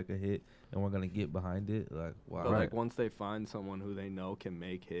 call it like a hit, and we're gonna get behind it. Like, wow. But Right. like once they find someone who they know can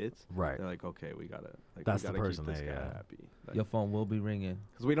make hits, Right. they're like, okay, we gotta like That's we the gotta person keep this they, guy yeah. happy. Your phone will be ringing.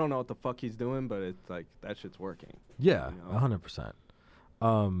 Because we don't know what the fuck he's doing, but it's like that shit's working. Yeah, You know? 100%.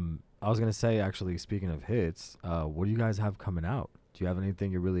 I was gonna say, actually, speaking of hits, what do you guys have coming out? Do you have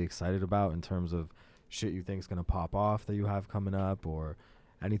anything you're really excited about in terms of shit you think's gonna pop off that you have coming up, or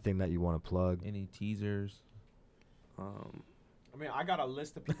anything that you want to plug? Any teasers? I mean, I got a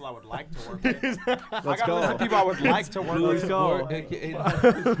list of people I would like to work with. I Let's got a list go. of people I would like to work Let's with.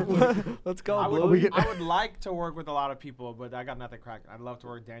 go. Let's go, I Bluey. would like to work with a lot of people, but I got nothing cracked. I'd love to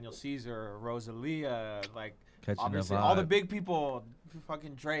work with Daniel Caesar, Rosalia, like Catching the obviously all the vibe. big people,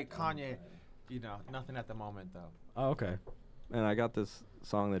 fucking Drake, Kanye. You know, nothing at the moment though. Oh, okay. And I got this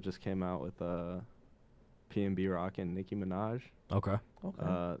song that just came out with P&B Rock and Nicki Minaj. Okay.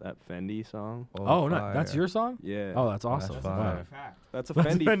 Okay. That Fendi song. Oh, no, that's fire. your song? Yeah. Oh, that's awesome. That's Wow. fire. Fact. That's a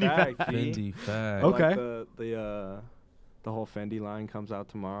That's Fendi, Fendi fact. fact. G. Fendi fact. Okay. Like the whole Fendi line comes out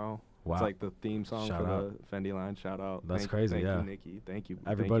tomorrow. Wow. It's like the theme song Shout for out. the Fendi line. Shout out. That's Thank crazy, Thank yeah. you, Nicki. Thank you.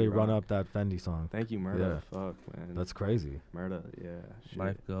 Everybody thank you, run Rock. up that Fendi song. Thank you, Murda. Fuck, man. That's crazy. Murda. Yeah. Shit.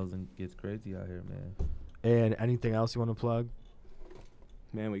 Life goes and gets crazy out here, man. And anything else you want to plug?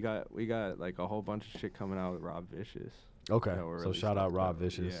 Man, we got like a whole bunch of shit coming out with Rob Vicious. Okay. that we're So really shout out stoked Rob about.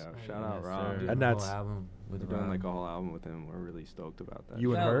 Vicious. Yeah, shout Yes, out Rob. sir. dude. And The whole that's- album with We're doing Rob. like a whole album with him. We're really stoked about that. You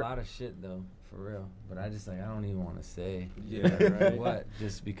We and got her? a lot of shit though, for real. But I just like I don't even want to say. Yeah, right. What?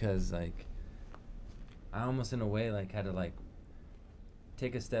 Just because like, I almost in a way like had to like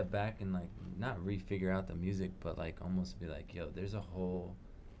take a step back and like not refigure out the music, but like almost be like, yo, there's a whole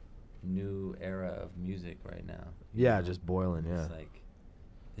new era of music right now. you Yeah, know? just boiling, yeah. It's like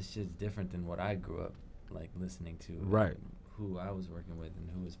this shit's different than what I grew up like listening to. Right. and who I was working with and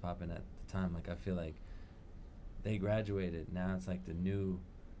who was popping at the time. Like I feel like they graduated. Now it's like the new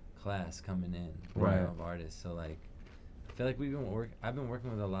class coming in, you Right. know, of artists. So like I feel like I've been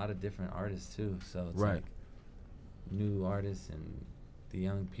working with a lot of different artists too. So it's Right. like new artists and the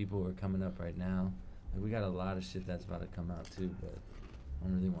young people who are coming up right now. Like we got a lot of shit that's about to come out too, but I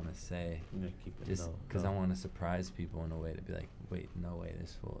don't really want to say Yeah, keep it just low. because No. I want to surprise people in a way to be like, wait, no way,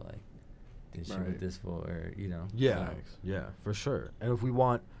 this fool like did shit Right. with this fool, or you know. Yeah. so- Yeah, for sure. And if we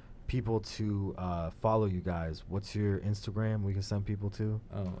want people to follow you guys, what's your Instagram we can send people to?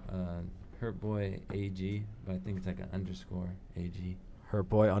 Oh, Hurt Boy AG, but I think it's like an underscore AG.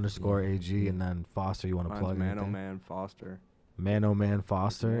 Hurtboy_AG, and then Foster, you want to Mine's plug Man Oh anything? Man Foster. Man Oh Man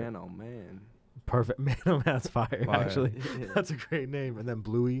Foster. Man Oh Man. Perfect. Man Oh Man's fire, Fire. actually. Yeah. That's a great name. And then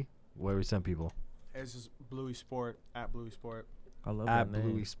Bluey, where we send people? It's just Bluey Sport at Bluey Sport. I love At that name.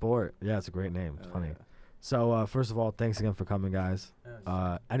 Bluey Sport. Yeah, it's a great name. It's Hell funny. yeah. So, first of all, thanks again for coming, guys.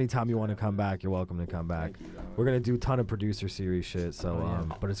 Anytime you want to come back, you're welcome to come back. Thank you, dog. We're going to do a ton of producer series shit. So, Oh,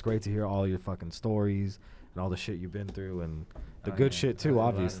 yeah. but it's great to hear all your fucking stories and all the shit you've been through and the Oh, good yeah. shit, I too, have a lot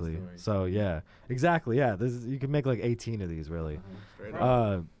of obviously. stories. So, yeah. Exactly. Yeah. You can make like 18 of these, really. Straight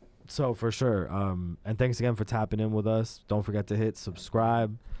up. So, for sure. And thanks again for tapping in with us. Don't forget to hit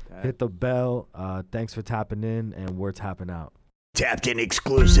subscribe, That- hit the bell. Thanks for tapping in, and we're tapping out. Tapped in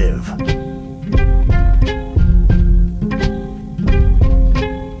exclusive.